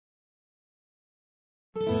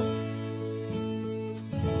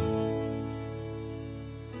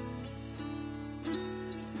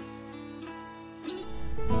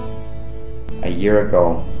a year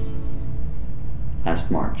ago,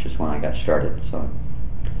 last March is when I got started. So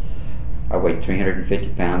I weighed 350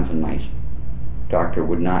 pounds, and my doctor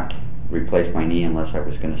would not replace my knee unless I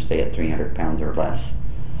was going to stay at 300 pounds or less.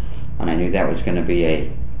 And I knew that was going to be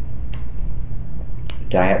a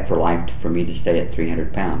diet for life for me to stay at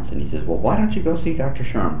 300 pounds. And he says, well, why don't you go see Dr.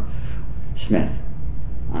 Sherman Smith?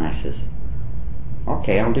 And I says,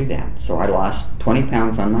 okay, I'll do that. So I lost 20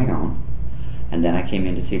 pounds on my own, and then I came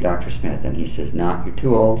in to see Dr. Smith, and he says, no, you're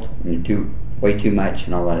too old, and you're way too much,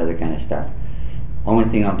 and all that other kind of stuff. Only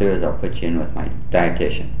thing I'll do is I'll put you in with my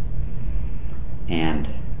dietitian. And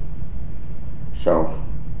so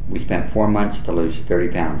we spent 4 months to lose 30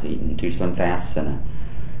 pounds, eating 2 Slim Fasts and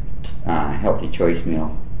a healthy choice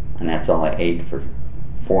meal, and that's all I ate for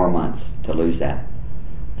 4 months to lose that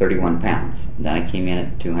 31 pounds. And then I came in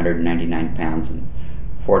at 299 pounds, and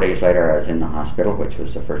 4 days later I was in the hospital, which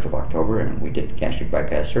was the 1st of October, and we did gastric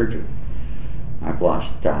bypass surgery. I've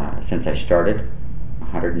lost, since I started,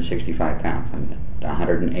 165 pounds. I'm at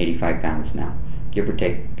 185 pounds now, give or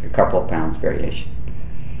take a couple of pounds variation.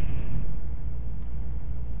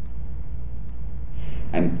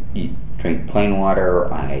 I drink plain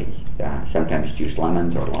water. I sometimes juice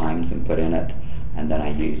lemons or limes and put in it, and then I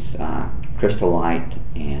use Crystal Light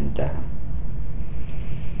and the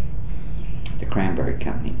Cranberry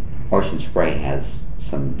Company. Ocean Spray has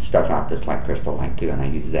some stuff out that's like Crystal Light too, and I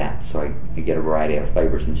use that, so I get a variety of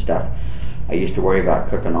flavors and stuff. I used to worry about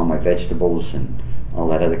cooking all my vegetables and all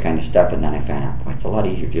that other kind of stuff, and then I found out, boy, it's a lot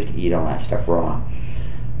easier just to eat all that stuff raw.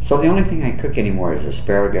 So the only thing I cook anymore is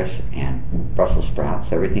asparagus and Brussels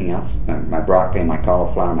sprouts. Everything else, my broccoli, my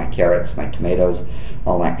cauliflower, my carrots, my tomatoes,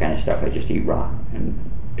 all that kind of stuff, I just eat raw. And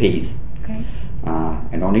peas. Okay.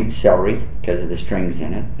 I don't eat celery because of the strings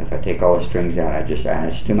in it. If I take all the strings out,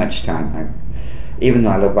 it's too much time. Even though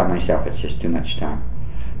I live by myself, it's just too much time.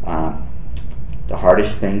 The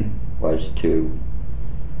hardest thing was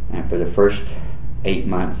for the first 8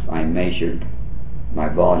 months, I measured my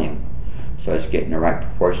volume. So I was getting the right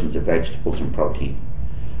proportions of vegetables and protein.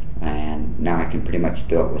 And now I can pretty much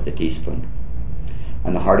do it with a teaspoon.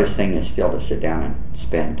 And the hardest thing is still to sit down and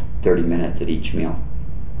spend 30 minutes at each meal.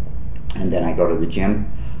 And then I go to the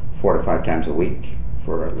gym 4 to 5 times a week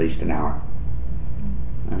for at least an hour.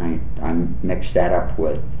 And I mix that up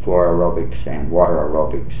with floor aerobics and water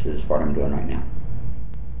aerobics is what I'm doing right now.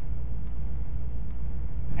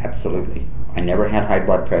 Absolutely. I never had high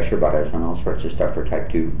blood pressure, but I was on all sorts of stuff for type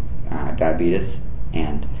 2 diabetes,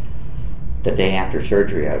 and the day after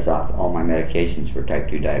surgery I was off all my medications for type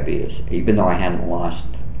 2 diabetes. Even though I hadn't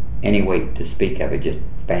lost any weight to speak of, it just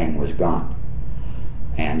bang was gone.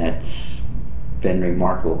 And it's been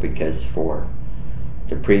remarkable because for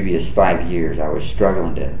the previous 5 years I was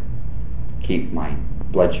struggling to keep my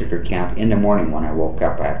blood sugar count. In the morning when I woke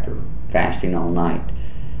up after fasting all night,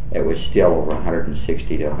 it was still over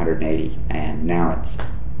 160 to 180, and now it's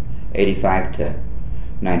 85 to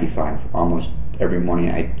 95. Almost every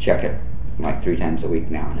morning I check it like 3 times a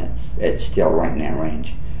week now, and it's still right in that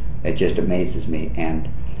range. It just amazes me, and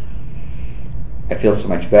I feel so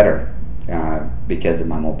much better because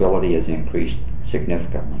my mobility has increased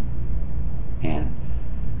significantly, and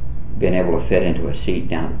being able to fit into a seat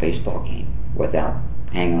down at the baseball game without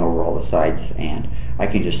hanging over all the sides, and I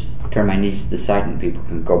can just turn my knees to the side and people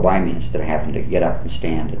can go by me instead of having to get up and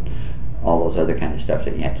stand and all those other kind of stuff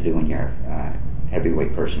that you have to do when you're a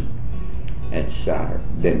heavyweight person. It's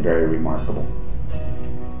been very remarkable.